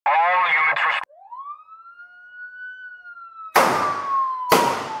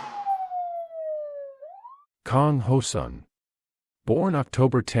Kang Ho-sun, born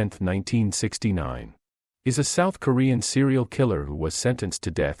October 10, 1969, is a South Korean serial killer who was sentenced to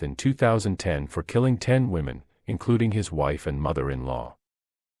death in 2010 for killing 10 women, including his wife and mother-in-law.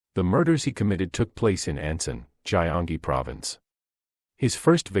 The murders he committed took place in Ansan, Gyeonggi Province. His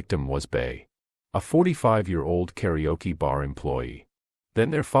first victim was Bae, a 45-year-old karaoke bar employee.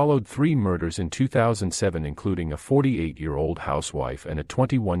 Then there followed 3 murders in 2007, including a 48-year-old housewife and a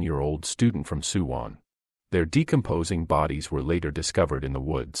 21-year-old student from Suwon. Their decomposing bodies were later discovered in the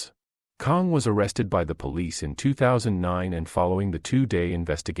woods. Kang was arrested by the police in 2009 and following the 2-day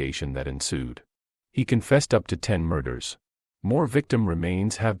investigation that ensued, he confessed up to 10 murders. More victim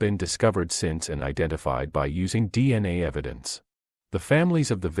remains have been discovered since and identified by using DNA evidence. The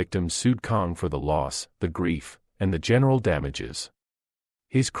families of the victims sued Kang for the loss, the grief, and the general damages.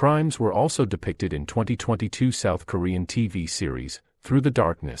 His crimes were also depicted in 2022 South Korean TV series, Through the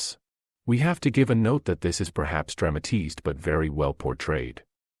Darkness. We have to give a note that this is perhaps dramatized but very well portrayed.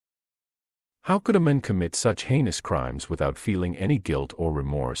 How could a man commit such heinous crimes without feeling any guilt or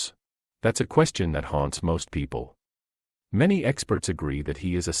remorse? That's a question that haunts most people. Many experts agree that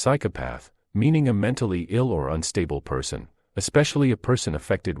he is a psychopath, meaning a mentally ill or unstable person, especially a person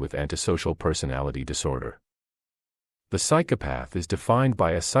affected with antisocial personality disorder. The psychopath is defined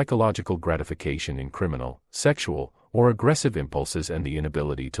by a psychological gratification in criminal, sexual, or aggressive impulses and the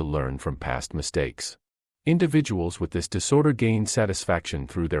inability to learn from past mistakes. Individuals with this disorder gain satisfaction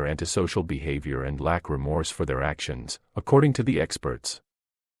through their antisocial behavior and lack remorse for their actions, according to the experts.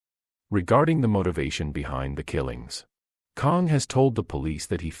 Regarding the motivation behind the killings, Kang has told the police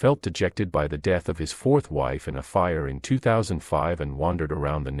that he felt dejected by the death of his 4th wife in a fire in 2005 and wandered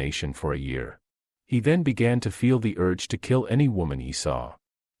around the nation for a year. He then began to feel the urge to kill any woman he saw.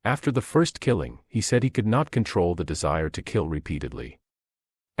 After the first killing, he said he could not control the desire to kill repeatedly.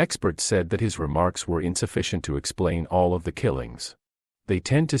 Experts said that his remarks were insufficient to explain all of the killings. They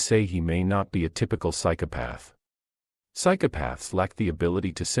tend to say he may not be a typical psychopath. Psychopaths lack the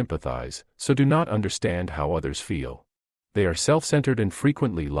ability to sympathize, so do not understand how others feel. They are self-centered and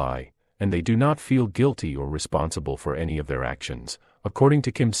frequently lie, and they do not feel guilty or responsible for any of their actions, according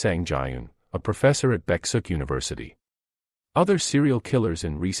to Kim Sang-jaeun, a professor at Baeksuk University. Other serial killers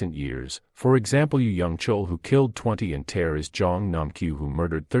in recent years, for example Yoo Young-chul who killed 20 and Tae-ris Jong Nam-kyu who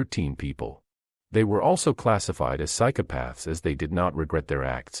murdered 13 people. They were also classified as psychopaths as they did not regret their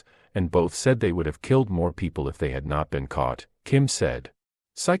acts, and both said they would have killed more people if they had not been caught, Kim said.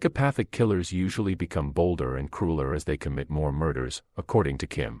 Psychopathic killers usually become bolder and crueler as they commit more murders, according to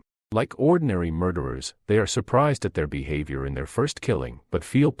Kim. Like ordinary murderers, they are surprised at their behavior in their first killing but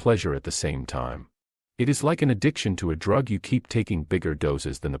feel pleasure at the same time. It is like an addiction to a drug, you keep taking bigger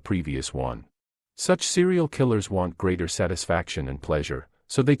doses than the previous one. Such serial killers want greater satisfaction and pleasure,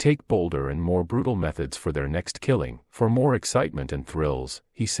 so they take bolder and more brutal methods for their next killing, for more excitement and thrills,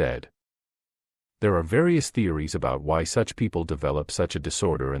 he said. There are various theories about why such people develop such a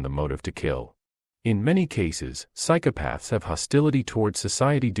disorder and the motive to kill. In many cases, psychopaths have hostility towards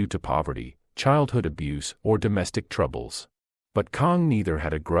society due to poverty, childhood abuse, or domestic troubles. But Kang neither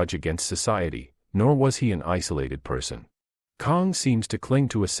had a grudge against society, nor was he an isolated person. Kang seems to cling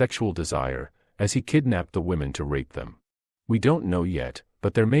to a sexual desire, as he kidnapped the women to rape them. We don't know yet,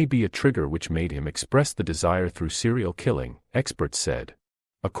 but there may be a trigger which made him express the desire through serial killing, experts said.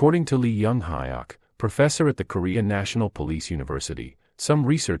 According to Lee Young-hyuk, professor at the Korea National Police University, some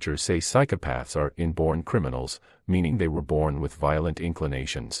researchers say psychopaths are inborn criminals, meaning they were born with violent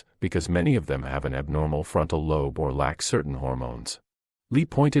inclinations, because many of them have an abnormal frontal lobe or lack certain hormones. Lee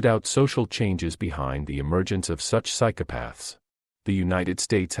pointed out social changes behind the emergence of such psychopaths. The United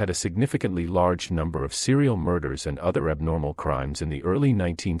States had a significantly large number of serial murders and other abnormal crimes in the early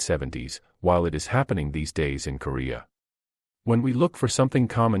 1970s, while it is happening these days in Korea. When we look for something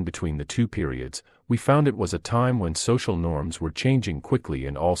common between the two periods, we found it was a time when social norms were changing quickly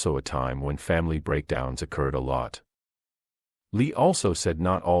and also a time when family breakdowns occurred a lot. Lee also said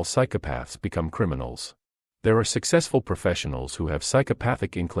not all psychopaths become criminals. There are successful professionals who have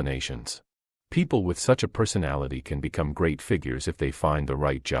psychopathic inclinations. People with such a personality can become great figures if they find the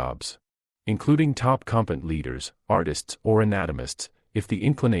right jobs, including top competent leaders, artists, or anatomists, if the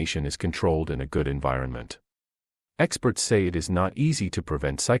inclination is controlled in a good environment. Experts say it is not easy to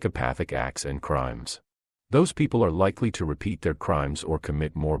prevent psychopathic acts and crimes. Those people are likely to repeat their crimes or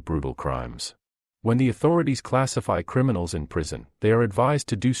commit more brutal crimes. When the authorities classify criminals in prison, they are advised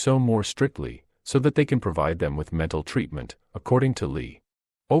to do so more strictly, so that they can provide them with mental treatment, according to Lee.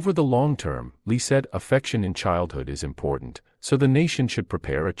 Over the long term, Lee said affection in childhood is important, so the nation should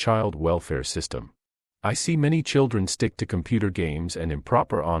prepare a child welfare system. I see many children stick to computer games and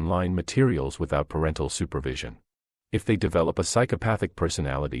improper online materials without parental supervision. If they develop a psychopathic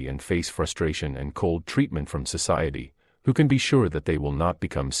personality and face frustration and cold treatment from society, who can be sure that they will not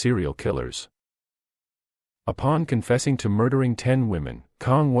become serial killers? Upon confessing to murdering 10 women,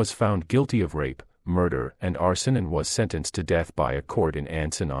 Kang was found guilty of rape, murder, and arson and was sentenced to death by a court in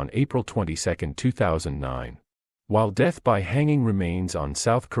Anson on April 22, 2009. While death by hanging remains on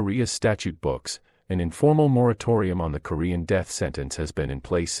South Korea's statute books, an informal moratorium on the Korean death sentence has been in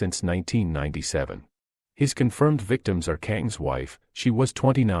place since 1997. His confirmed victims are Kang's wife, she was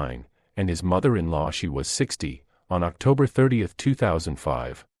 29, and his mother-in-law, she was 60, on October 30,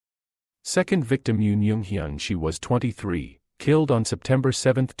 2005. Second victim Yoon Young-hyun, she was 23, killed on September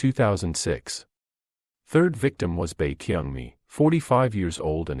 7, 2006. Third victim was Bae Kyung-mi, 45 years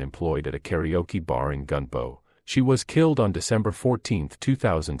old and employed at a karaoke bar in Gunpo. She was killed on December 14,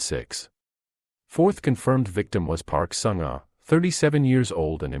 2006. Fourth confirmed victim was Park Sung-ah, 37 years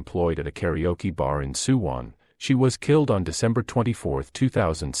old and employed at a karaoke bar in Suwon. She was killed on December 24,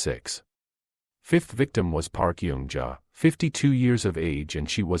 2006. Fifth victim was Park Young-ja, 52 years of age, and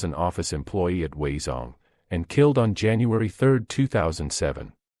she was an office employee at Waesong, and killed on January 3,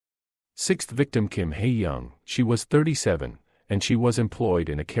 2007. Sixth victim Kim Hae-young, she was 37, and she was employed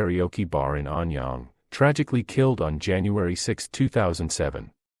in a karaoke bar in Anyang, tragically killed on January 6,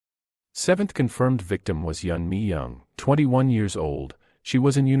 2007. Seventh confirmed victim was Yeon Mi-young, 21 years old, she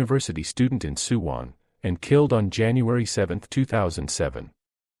was an university student in Suwon, and killed on January 7, 2007.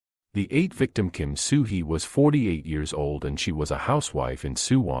 The eighth victim Kim Soo-hee was 48 years old and she was a housewife in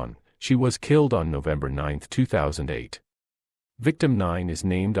Suwon. She was killed on November 9, 2008. Victim 9 is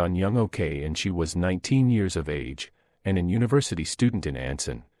named An Young-ok and she was 19 years of age, and an university student in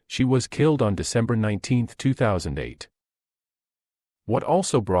Anson. She was killed on December 19, 2008. What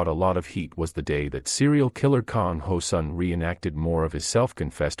also brought a lot of heat was the day that serial killer Kang Ho-sun reenacted more of his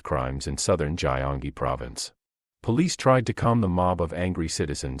self-confessed crimes in southern Gyeonggi province. Police tried to calm the mob of angry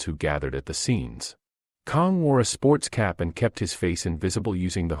citizens who gathered at the scenes. Kang wore a sports cap and kept his face invisible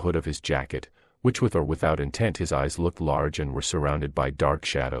using the hood of his jacket, which with or without intent his eyes looked large and were surrounded by dark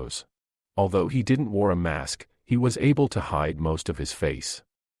shadows. Although he didn't wear a mask, he was able to hide most of his face.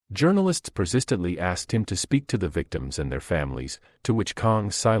 Journalists persistently asked him to speak to the victims and their families, to which Kang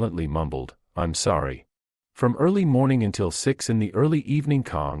silently mumbled, "I'm sorry." From early morning until 6 in the early evening,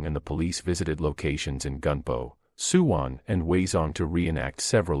 Kang and the police visited locations in Gunpo, Suwon, and Waesong to reenact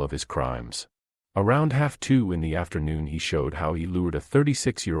several of his crimes. Around 1:30 in the afternoon he showed how he lured a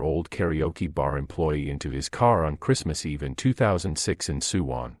 36-year-old karaoke bar employee into his car on Christmas Eve in 2006 in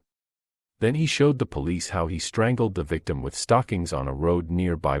Suwon. Then he showed the police how he strangled the victim with stockings on a road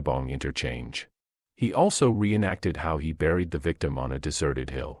near Baibong interchange. He also reenacted how he buried the victim on a deserted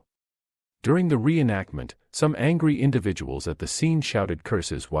hill. During the reenactment, some angry individuals at the scene shouted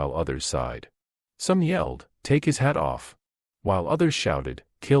curses while others sighed. Some yelled, "Take his hat off," while others shouted,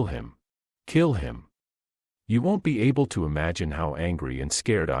 "Kill him. Kill him." "You won't be able to imagine how angry and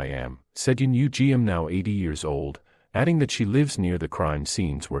scared I am," said Yoon Yoo-jium, now 80 years old, adding that she lives near the crime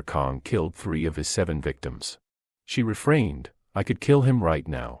scenes where Kang killed 3 of his 7 victims. She refrained, "I could kill him right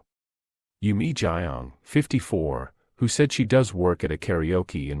now." Yumi Jaeong, 54, who said she does work at a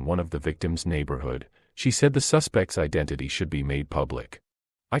karaoke in one of the victims' neighborhood, she said the suspect's identity should be made public.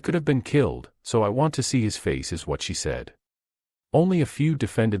 "I could have been killed, so I want to see his face," is what she said. Only a few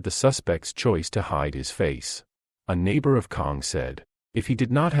defended the suspect's choice to hide his face. A neighbor of Kang said, "If he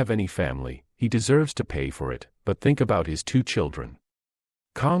did not have any family, he deserves to pay for it, but think about his 2 children."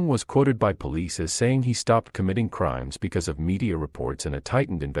 Kang was quoted by police as saying he stopped committing crimes because of media reports and a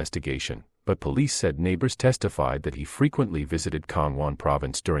tightened investigation, but police said neighbors testified that he frequently visited Gangwon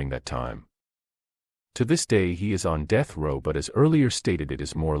province during that time. To this day he is on death row, but as earlier stated, it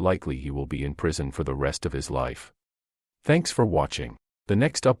is more likely he will be in prison for the rest of his life. Thanks for watching. The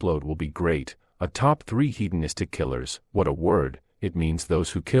next upload will be great, a top 3 hedonistic killers. What a word, it means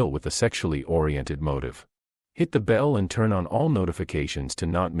those who kill with a sexually oriented motive. Hit the bell and turn on all notifications to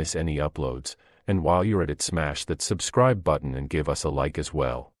not miss any uploads, and while you're at it, smash that subscribe button and give us a like as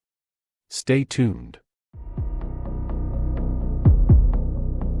well. Stay tuned.